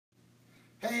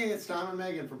Hey, it's Tom and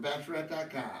Megan from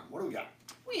Bachelorette.com. What do we got?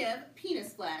 We have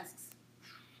penis flasks.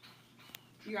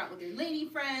 You're out with your lady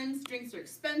friends, drinks are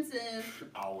expensive.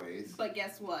 Always. But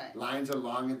guess what? Lines are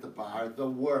long at the bar, the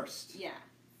worst. Yeah.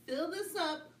 Fill this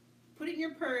up, put it in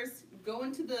your purse, go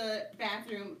into the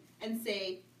bathroom, and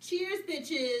say, cheers,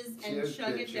 bitches, and Cheers,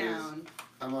 chug bitches. it down.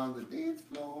 I'm on the dance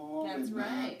floor That's with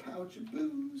right. my pouch of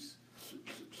booze.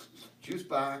 Juice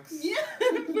box. Yeah,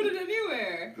 put it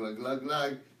anywhere. Glug, glug,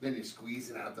 glug. Then you're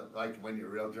squeezing out the, like when you're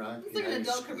real drunk. It's like an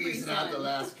adult Capri squeezing out the Sun.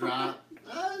 last drop.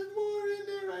 There's more in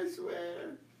there, I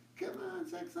swear. Come on,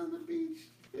 sex on the beach.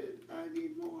 I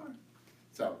need more.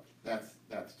 So that's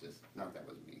just, not that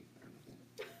was me or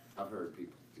anything. I've heard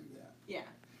people do that. Yeah.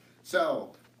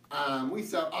 So, we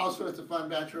sell all sorts of fun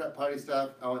bachelorette party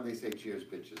stuff. Oh, and they say cheers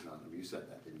bitches on them. You said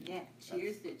that, didn't you? Yeah,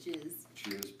 cheers, bitches.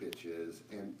 Cheers bitches.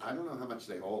 And I don't know how much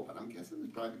they hold, but I'm guessing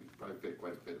there's probably fit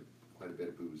quite a bit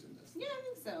of booze in this. Yeah, I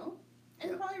think so.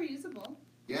 And Yeah. probably reusable.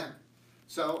 Yeah.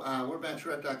 So, we're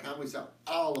Bachelorette.com. We sell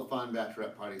all the fun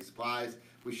bachelorette party supplies.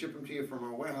 We ship them to you from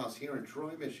our warehouse here in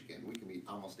Troy, Michigan. We can meet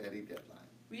almost any deadline.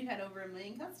 We've had over 1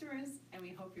 million customers, and we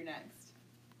hope you're next.